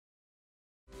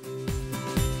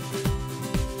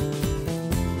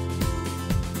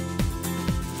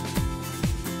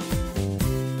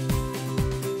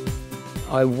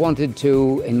I wanted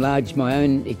to enlarge my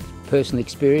own personal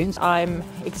experience. I'm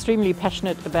extremely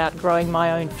passionate about growing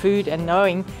my own food and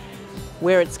knowing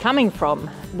where it's coming from.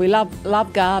 We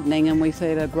love gardening, and we see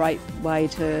it a great way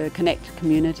to connect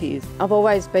communities. I've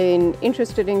always been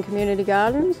interested in community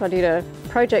gardens. I did a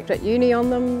project at uni on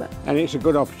them. And it's a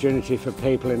good opportunity for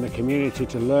people in the community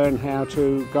to learn how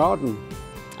to garden.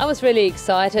 I was really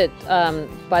excited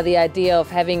by the idea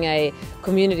of having a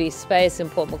community space in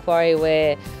Port Macquarie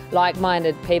where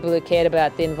like-minded people who cared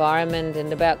about the environment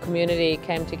and about community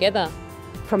came together.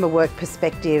 From a work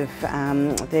perspective,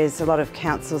 there's a lot of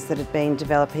councils that have been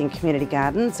developing community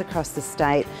gardens across the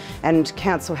state, and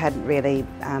council hadn't really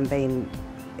been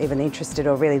even interested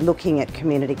or really looking at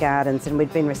community gardens, and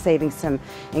we'd been receiving some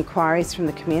inquiries from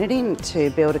the community to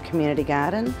build a community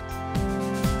garden.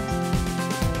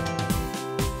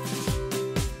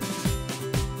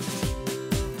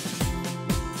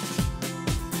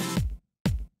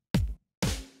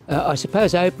 I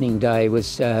suppose opening day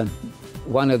was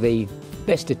one of the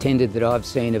best attended that I've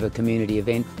seen of a community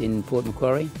event in Port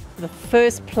Macquarie. The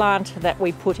first plant that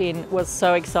we put in was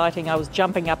so exciting. I was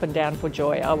jumping up and down for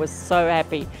joy. I was so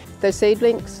happy. The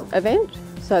seedlings event,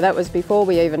 so that was before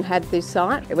we even had this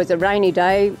site. It was a rainy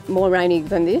day, more rainy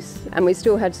than this, and we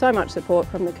still had so much support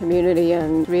from the community,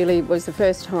 and really was the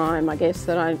first time, I guess,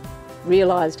 that I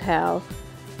realised how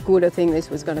good a thing this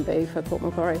was going to be for Port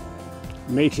Macquarie.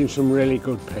 Meeting some really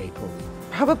good people.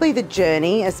 Probably the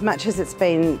journey, as much as it's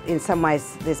been, in some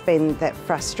ways, there's been that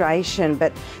frustration,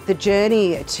 but the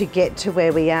journey to get to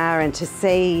where we are and to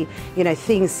see, you know,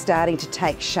 things starting to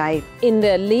take shape. In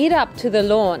the lead up to the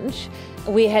launch,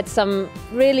 we had some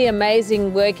really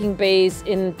amazing working bees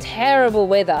in terrible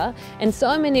weather, and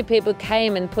so many people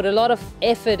came and put a lot of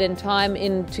effort and time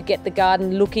in to get the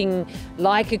garden looking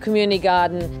like a community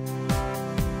garden.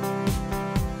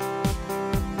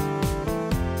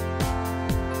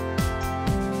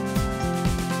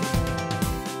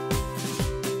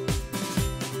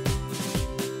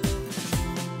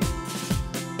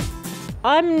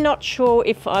 I'm not sure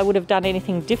if I would have done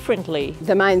anything differently.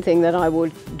 The main thing that I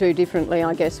would do differently,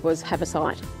 I guess, was have a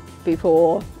site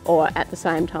before or at the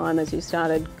same time as you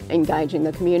started engaging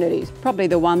the communities. Probably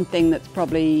the one thing that's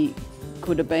probably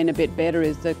could have been a bit better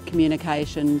is the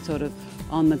communication sort of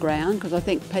on the ground, because I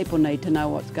think people need to know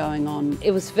what's going on.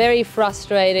 It was very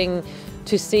frustrating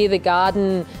to see the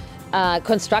garden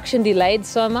construction delayed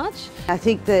so much. I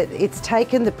think that it's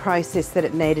taken the process that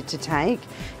it needed to take,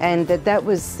 and that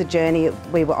was the journey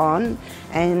we were on,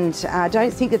 and I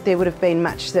don't think that there would have been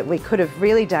much that we could have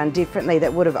really done differently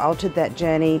that would have altered that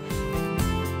journey.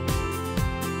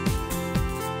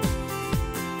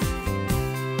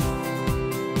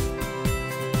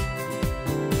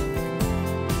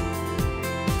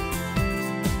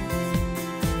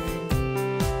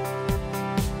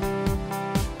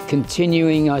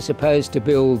 Continuing, I suppose, to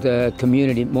build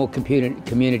more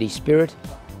community spirit.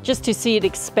 Just to see it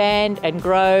expand and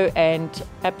grow and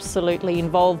absolutely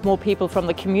involve more people from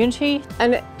the community.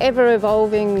 An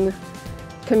ever-evolving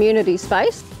community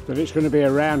space. But it's going to be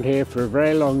around here for a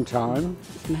very long time.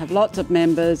 And have lots of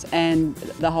members, and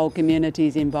the whole community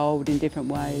is involved in different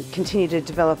ways. Continue to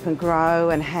develop and grow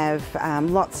and have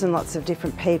lots and lots of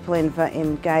different people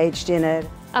engaged in it.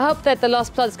 I hope that the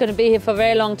Lost Plot is going to be here for a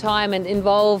very long time and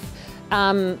involve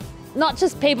not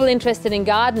just people interested in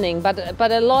gardening,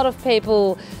 but a lot of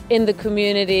people in the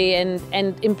community,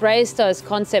 and embrace those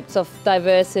concepts of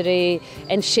diversity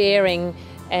and sharing,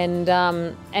 and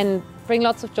bring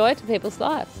lots of joy to people's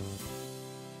lives.